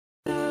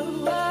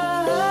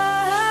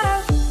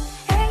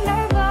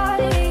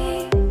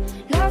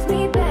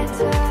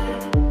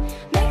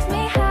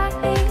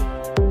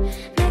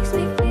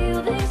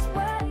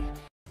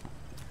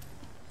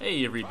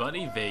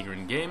everybody,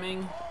 Vagrant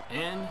Gaming,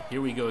 and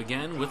here we go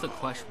again with a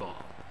Quesh Ball.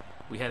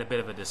 We had a bit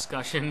of a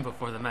discussion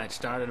before the match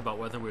started about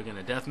whether we were going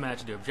to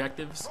deathmatch or do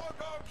objectives.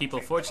 People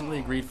fortunately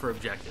agreed for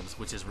objectives,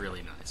 which is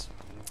really nice.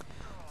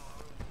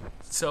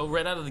 So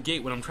right out of the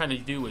gate, what I'm trying to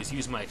do is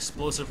use my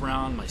explosive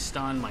round, my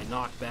stun, my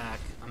knockback.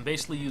 I'm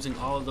basically using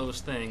all of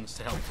those things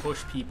to help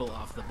push people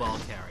off the ball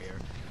carrier,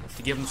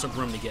 to give them some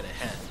room to get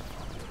ahead.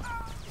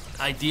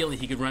 Ideally,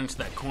 he could run into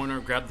that corner,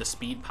 grab the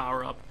speed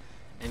power up,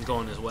 and go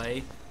on his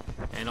way.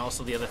 And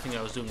also the other thing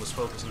I was doing was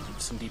focusing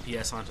some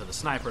DPS onto the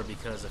sniper,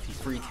 because if he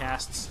free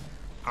casts,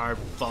 our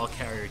ball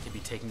carrier could be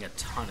taking a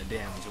ton of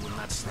damage, and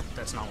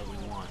that's not what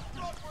we want.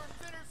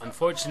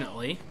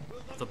 Unfortunately,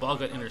 the ball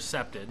got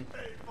intercepted,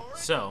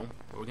 so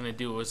what we're going to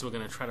do is we're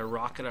going to try to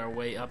rocket our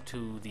way up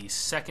to the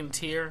second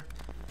tier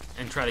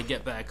and try to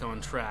get back on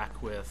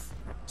track with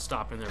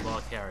stopping their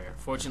ball carrier.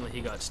 Fortunately,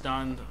 he got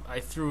stunned. I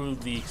threw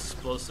the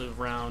explosive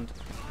round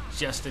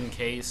just in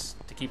case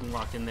to keep him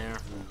locked in there.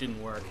 It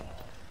didn't work.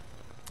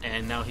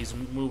 And now he's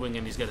moving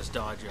and he's got his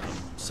dodge up.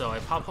 So I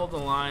pop hold the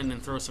line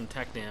and throw some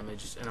tech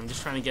damage, and I'm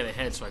just trying to get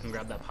ahead so I can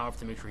grab that power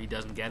to make sure he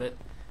doesn't get it.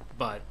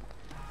 But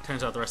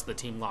turns out the rest of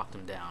the team locked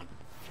him down.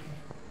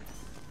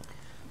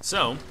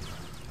 So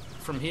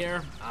from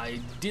here,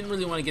 I didn't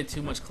really want to get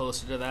too much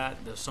closer to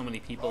that. There's so many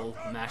people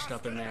mashed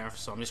up in there,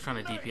 so I'm just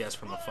trying to DPS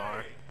from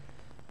afar.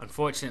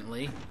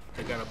 Unfortunately,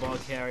 they got a ball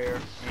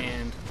carrier,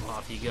 and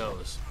off he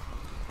goes.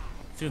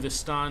 Through the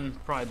stun,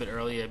 probably a bit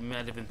early. I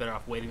might have been better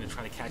off waiting to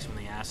try to catch him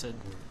in the acid.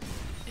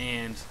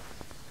 And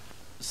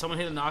someone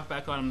hit a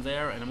knockback on him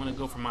there, and I'm going to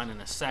go for mine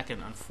in a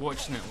second.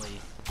 Unfortunately,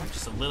 I'm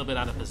just a little bit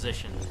out of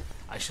position.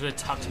 I should have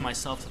tucked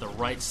myself to the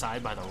right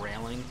side by the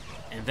railing,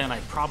 and then I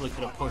probably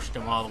could have pushed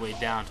him all the way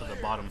down to the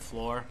bottom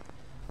floor.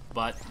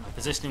 But my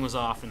positioning was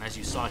off, and as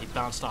you saw, he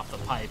bounced off the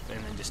pipe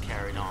and then just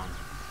carried on.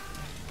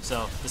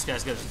 So this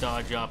guy's got his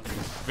dodge up, and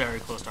he's very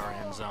close to our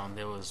end zone.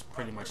 There was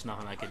pretty much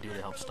nothing I could do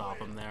to help stop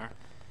him there.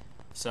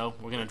 So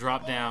we're going to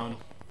drop down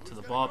to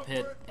the ball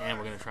pit, and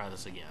we're going to try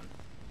this again.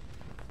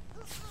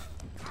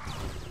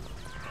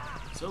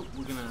 So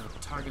we're going to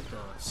target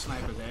the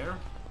sniper there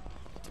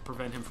to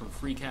prevent him from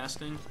free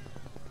casting.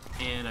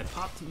 And I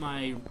popped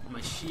my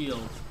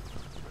shield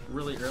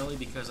really early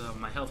because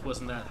my health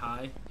wasn't that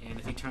high, and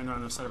if he turned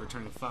around instead of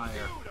returning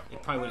fire,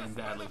 it probably would end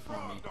badly for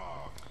me.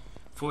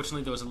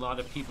 Fortunately, there was a lot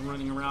of people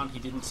running around. He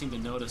didn't seem to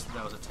notice that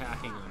I was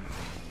attacking him,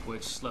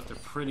 which left a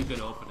pretty good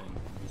opening.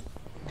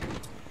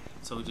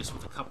 So just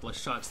with a couple of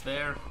shots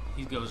there,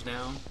 he goes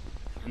down.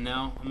 And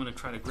now I'm going to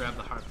try to grab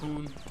the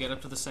harpoon, get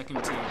up to the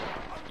second tier,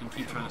 and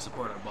keep trying to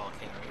support our ball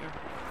carrier.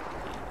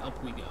 And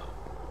up we go.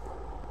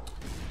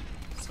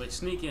 So I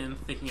sneak in,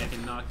 thinking I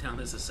can knock down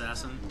this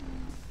assassin.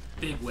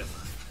 Big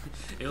whiff.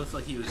 It looked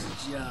like he was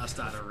just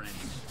out of range,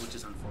 which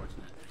is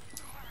unfortunate.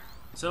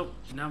 So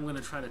now I'm going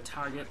to try to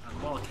target a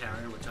ball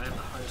carrier, which I have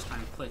the hardest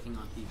time clicking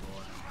on people.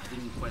 I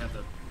didn't quite have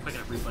the quick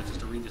enough reflexes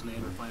to read his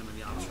name and find him in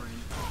the ops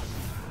range.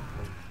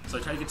 So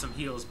I tried to get some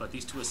heals, but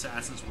these two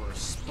assassins were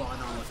spot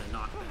on with their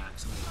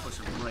knockbacks, and they push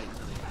them right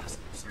into the acid.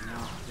 So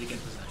now they get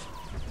possession.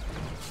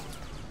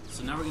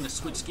 So now we're going to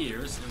switch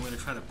gears, and we're going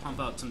to try to pump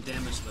out some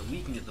damage so that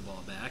we can get the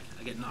ball back.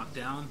 I get knocked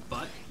down,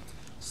 but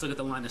still get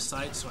the line of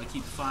sight, so I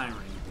keep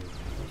firing.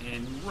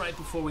 And right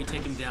before we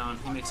take him down,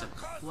 he makes a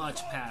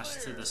clutch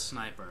pass to the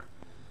sniper.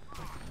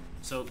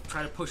 So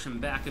try to push him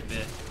back a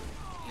bit,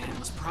 and it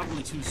was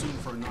probably too soon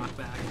for a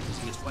knockback because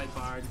he gets white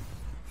barred,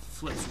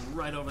 flips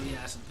right over the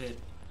acid pit,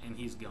 and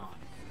he's gone.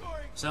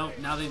 So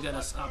now they've got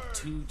us up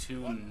 2-0.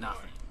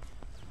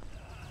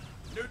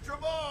 Neutral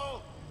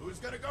ball! Who's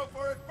gonna go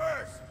for it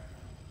first?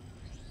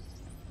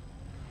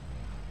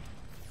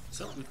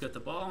 So we've got the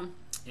ball,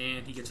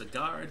 and he gets a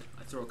guard.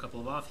 I throw a couple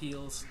of off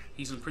heals.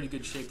 He's in pretty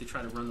good shape to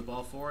try to run the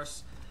ball for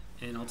us.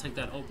 And I'll take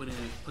that opening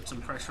and put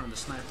some pressure on the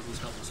sniper, whose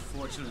health was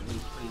fortunately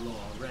pretty low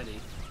already.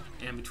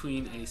 And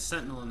between a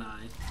sentinel and I,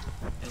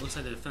 it looks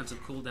like the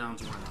defensive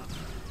cooldowns went up.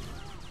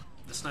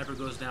 The sniper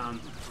goes down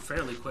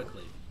fairly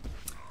quickly.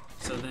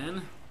 So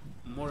then,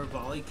 mortar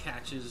volley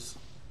catches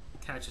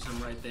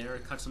him right there.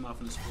 It cuts him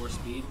off in his 4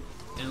 speed.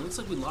 And it looks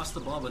like we lost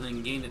the ball, but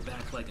then gained it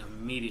back like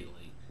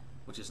immediately,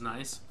 which is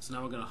nice. So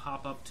now we're going to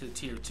hop up to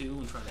tier 2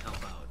 and try to help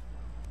out.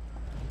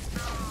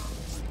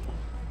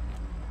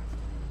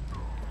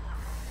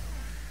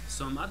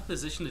 So I'm out of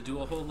position to do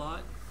a whole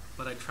lot,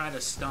 but I try to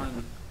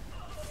stun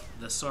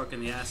the Sork in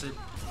the acid.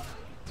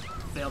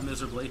 Failed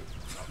miserably.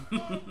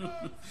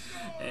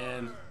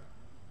 And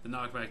the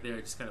knockback there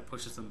just kind of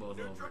pushes them both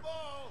over.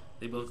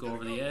 They both go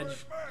over the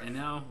edge, and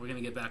now we're going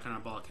to get back on our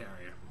ball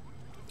carrier.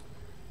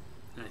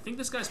 And I think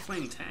this guy's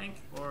playing tank,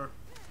 or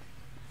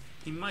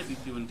he might be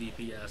doing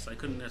DPS. I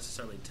couldn't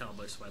necessarily tell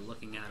just by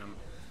looking at him.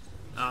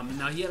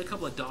 Now he had a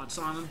couple of dots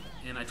on him,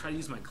 and I tried to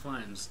use my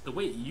cleanse. The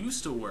way it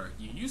used to work,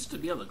 you used to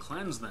be able to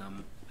cleanse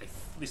them. At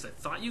least I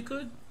thought you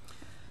could,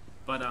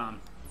 but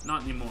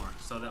not anymore.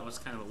 So that was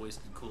kind of a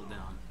wasted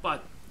cooldown.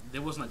 But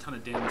there wasn't a ton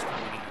of damage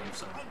coming at him,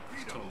 so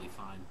it's totally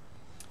fine.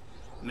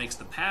 Makes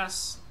the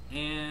pass,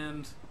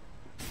 and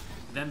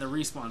Then the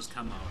respawns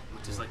come out,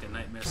 which is like a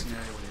nightmare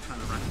scenario when you're trying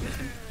to run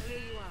again.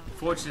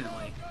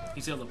 Fortunately,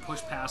 he's able to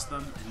push past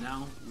them, and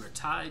now we're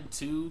tied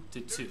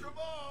 2-2.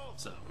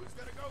 So,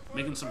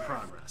 making some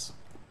progress.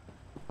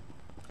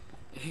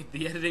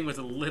 The editing was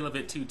a little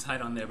bit too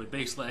tight on there, but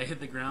basically I hit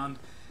the ground,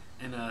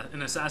 and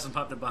an assassin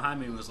popped up behind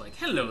me and was like,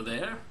 "Hello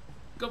there,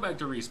 go back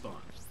to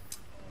respawn."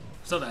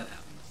 So that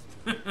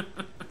happened.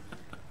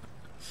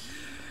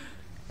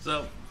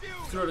 So,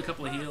 threw out a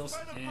couple of heals,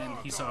 and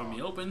he saw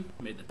me open,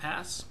 made the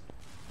pass.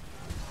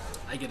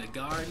 I get a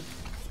guard,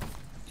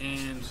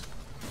 and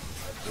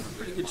I'm in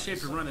pretty good shape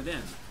to run it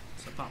in.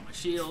 So I pop my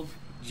shield,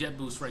 jet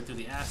boost right through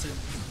the acid,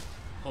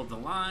 hold the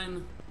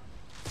line,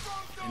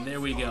 and there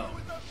we go.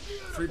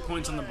 3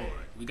 points on the board.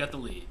 We got the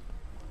lead.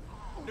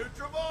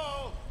 Neutral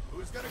ball!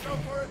 Who's gonna go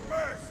for it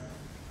first?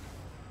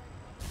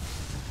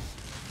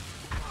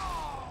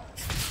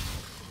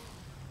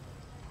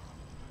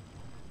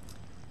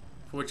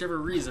 For whichever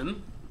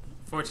reason,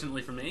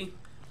 fortunately for me,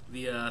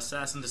 the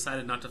assassin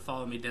decided not to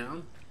follow me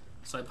down,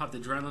 so I popped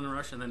Adrenaline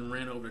Rush and then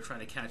ran over to try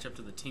to catch up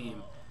to the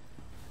team.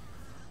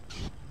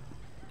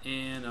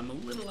 And I'm a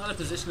little out of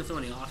position to throw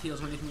any off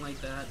heals or anything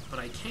like that, but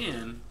I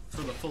can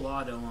throw the full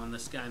auto on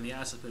this guy in the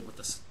acid pit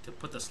to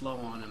put the slow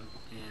on him,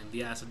 and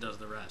the acid does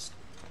the rest.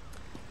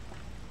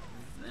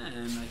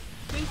 Then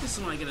I think this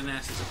is when I get a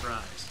nasty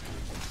surprise.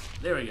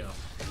 There we go.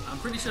 I'm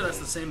pretty sure that's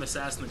the same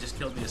assassin that just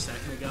killed me a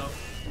second ago,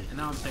 and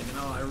now I'm thinking,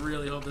 oh, I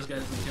really hope this guy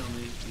doesn't kill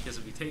me, because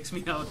if he takes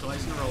me out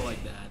twice in a row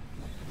like that,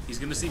 he's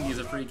going to see me as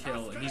a free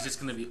kill, and he's just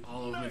going to be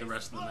all over me the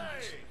rest of the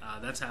match.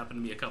 That's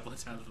happened to me a couple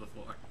of times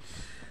before.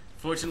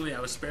 Fortunately, I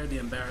was spared the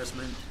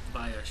embarrassment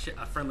by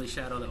a friendly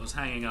shadow that was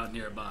hanging out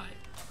nearby.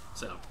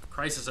 So,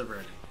 crisis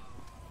averted.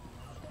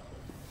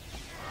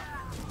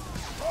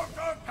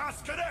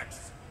 Pass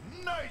connects.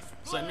 Nice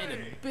play. So I made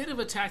a bit of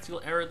a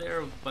tactical error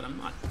there, but I'm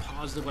not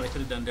positive what I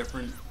could have done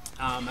different.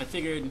 I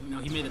figured,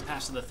 he made it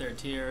past to the 3rd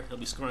tier. He'll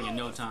be scoring in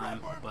no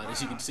time. But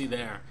as you can see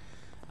there,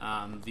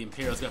 the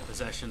Imperials got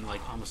possession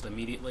like almost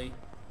immediately.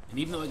 And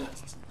even though I got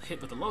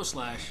hit with the low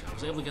slash, I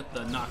was able to get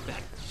the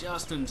knockback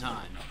just in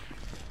time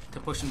to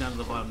push him down to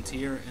the bottom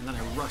tier. And then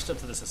I rushed up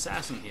to this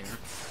assassin here,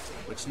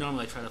 which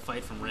normally I try to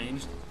fight from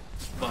range.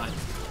 But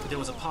there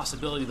was a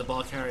possibility the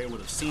ball carrier would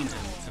have seen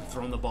him and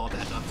thrown the ball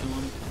back up to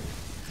him.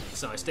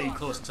 So I stayed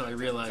close until I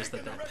realized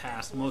that that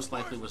pass most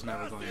likely was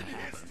never going to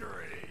happen.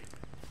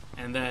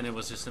 And then it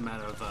was just a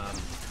matter of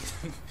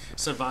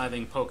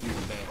surviving poking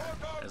the bear,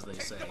 as they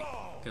say.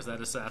 Because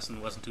that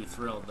assassin wasn't too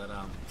thrilled that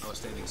I was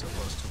standing so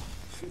close to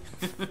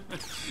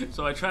him.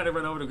 So I tried to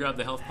run over to grab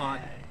the health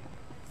pot.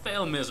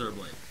 Fail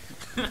miserably.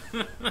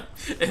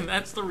 And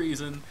that's the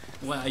reason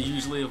why I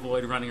usually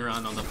avoid running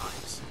around on the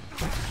pipes.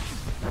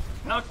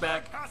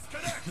 Knockback!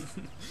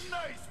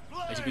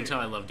 As you can tell,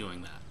 I love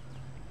doing that.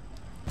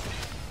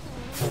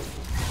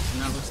 So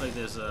now it looks like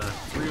there's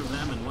 3 of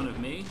them and 1 of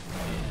me,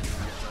 and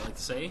as I like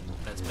to say,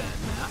 that's bad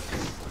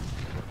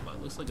math. But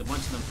it looks like a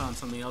bunch of them found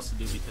something else to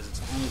do because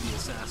it's only the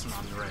assassin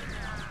on me right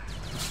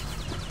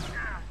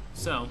now.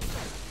 So,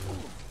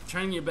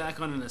 turning your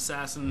back on an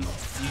assassin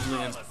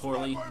usually ends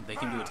poorly. They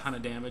can do a ton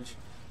of damage.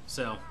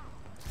 So,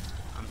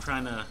 I'm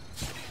trying to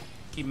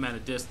keep him at a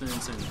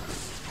distance and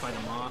fight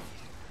him off.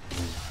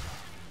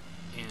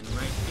 And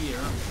right here,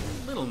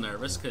 I'm a little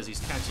nervous because he's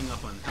catching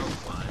up on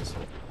health-wise.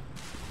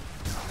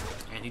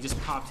 And he just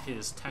popped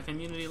his tech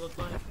immunity, it looked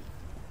like.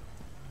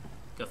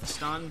 Got the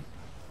stun.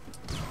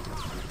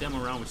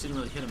 Demo round, which didn't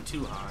really hit him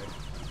too hard.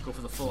 Go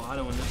for the full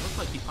auto, and it looked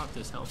like he popped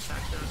his health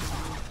pack there or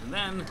something. And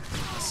then,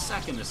 a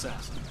second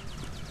assassin.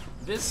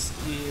 This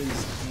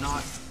is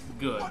not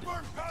good,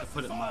 to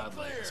put it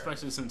mildly,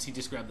 especially since he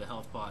just grabbed the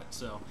health pot.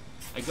 So,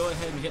 I go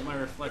ahead and hit my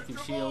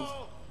reflective shield.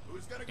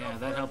 Yeah,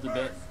 that helped a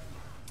bit.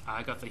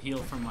 I got the heal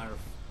from my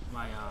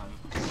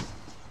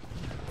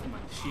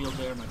shield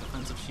there, my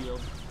defensive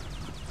shield.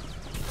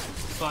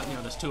 But,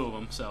 there's 2 of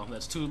them, so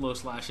that's 2 low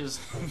slashes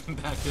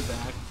back to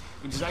back,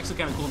 which is actually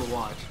kind of cool to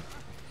watch.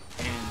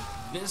 And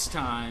this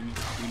time,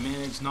 we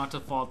managed not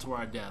to fall to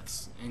our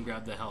deaths and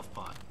grab the health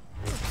pot.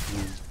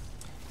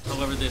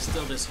 However, there's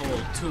still this whole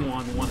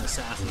 2-on-1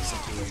 assassin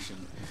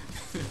situation.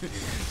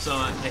 So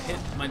I hit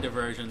my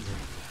diversion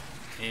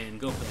and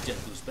go for the jet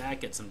boost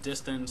back, get some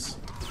distance,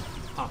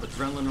 pop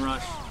Adrenaline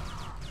Rush,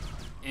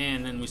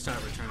 and then we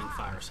start returning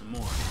fire some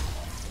more.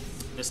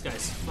 This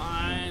guy's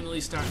finally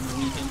starting to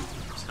weaken.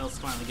 His health's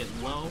finally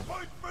getting low.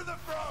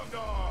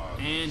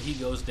 And he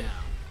goes down.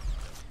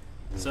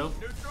 So,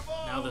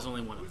 now there's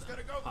only 1 of them.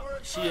 Pop my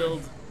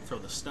shield, throw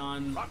the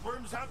stun,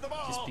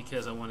 just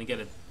because I want to get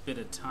a bit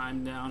of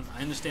time down.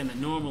 I understand that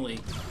normally,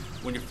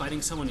 when you're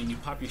fighting someone and you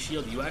pop your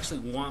shield, you actually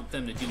want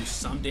them to do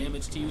some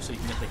damage to you so you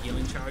can get the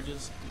healing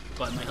charges.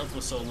 But my health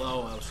was so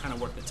low, I was trying to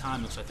work the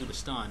timing, so I threw the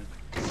stun.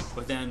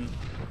 But then,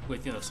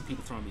 with some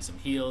people throwing me some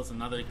heals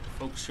and other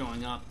folks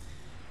showing up,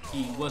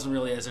 he wasn't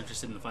really as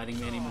interested in fighting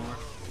me anymore.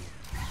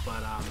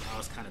 But I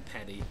was kind of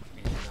petty,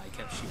 and I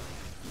kept shooting.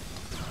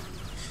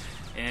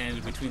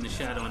 And between the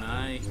shadow and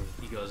I,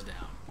 he goes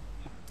down.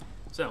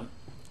 So,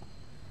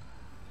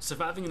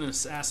 surviving an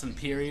assassin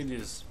period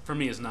is, for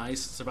me, is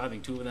nice.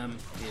 Surviving 2 of them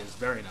is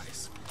very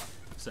nice.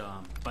 So,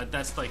 but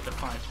that's like the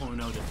 5.0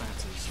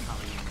 defenses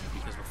coming in there,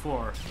 because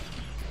before,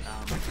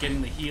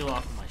 getting the heal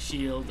off of my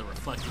shield, the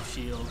reflective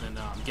shield, and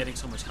getting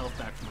so much health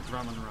back from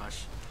adrenaline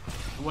rush,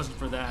 if it wasn't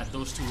for that,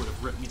 those 2 would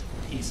have ripped me to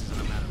pieces in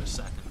a matter of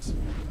seconds.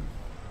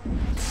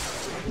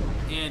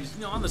 And,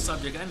 you know, on the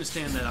subject, I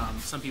understand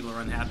that some people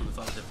are unhappy with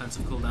all the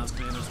defensive cooldowns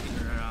commandos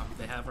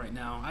they have right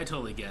now. I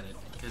totally get it,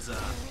 because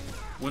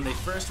when they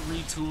first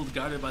retooled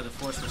Guarded by the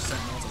Force for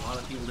Sentinels, a lot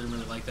of people didn't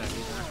really like that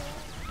either.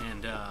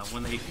 And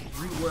when they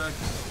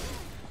reworked,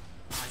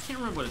 I can't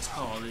remember what it's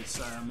called. It's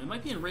it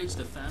might be Enraged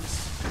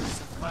Defense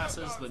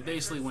classes, but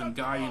basically when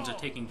Guardians are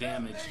taking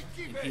damage,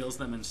 it heals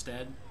them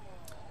instead.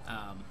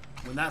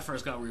 When that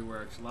first got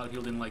reworked, a lot of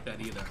people didn't like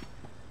that either.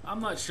 I'm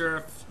not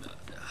sure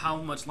how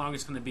much longer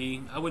it's going to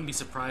be. I wouldn't be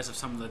surprised if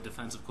some of the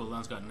defensive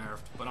cooldowns got nerfed,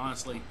 but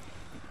honestly,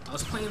 I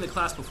was playing the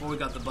class before we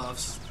got the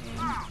buffs, and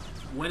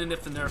when and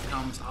if the nerf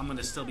comes, I'm going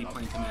to still be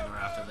playing Commander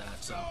after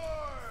that, so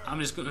I'm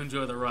just going to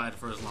enjoy the ride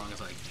for as long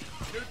as I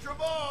can. Neutral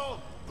ball!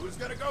 Who's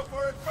gonna go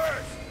for it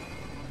first?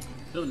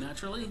 So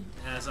naturally,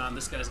 as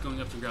this guy's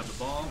going up to grab the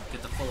ball,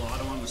 get the full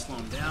auto on to slow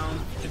him down,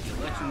 get the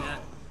electronet,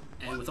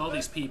 and with all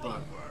these people,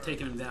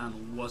 taking him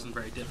down wasn't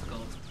very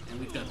difficult, and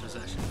we've got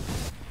possession.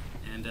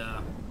 And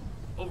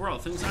overall,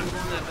 things aren't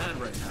going that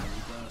bad right now.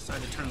 We've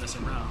started to turn this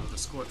around with a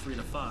score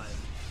 3-5.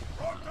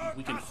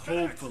 We can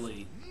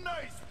hopefully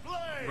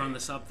run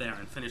this up there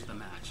and finish the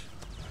match.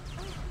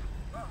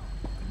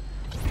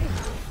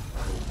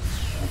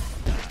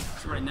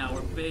 So right now,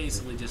 we're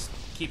basically just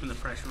keeping the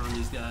pressure on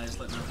these guys,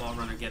 letting our ball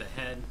runner get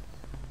ahead.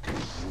 And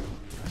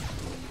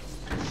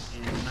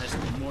a nice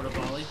little mortar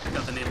volley.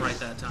 Got the name right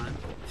that time.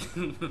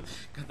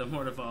 Got the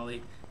mortar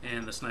volley,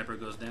 and the sniper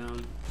goes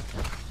down.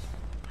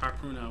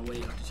 Harpoon our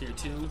way up to tier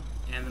 2,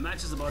 and the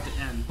match is about to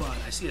end, but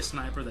I see a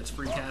sniper that's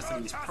free casting,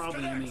 and he's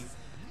probably aiming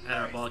at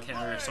our ball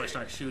carrier, so I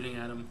start shooting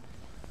at him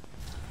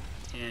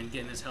and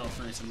getting his health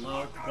nice and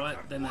low,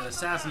 but then that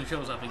assassin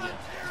shows up again.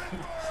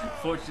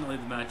 Fortunately,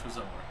 the match was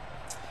over.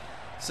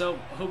 So,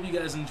 hope you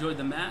guys enjoyed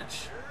the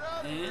match,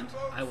 and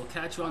I will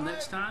catch you all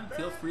next time.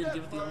 Feel free to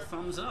give it the old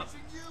thumbs up,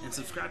 and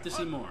subscribe to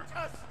see more.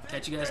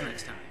 Catch you guys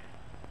next time.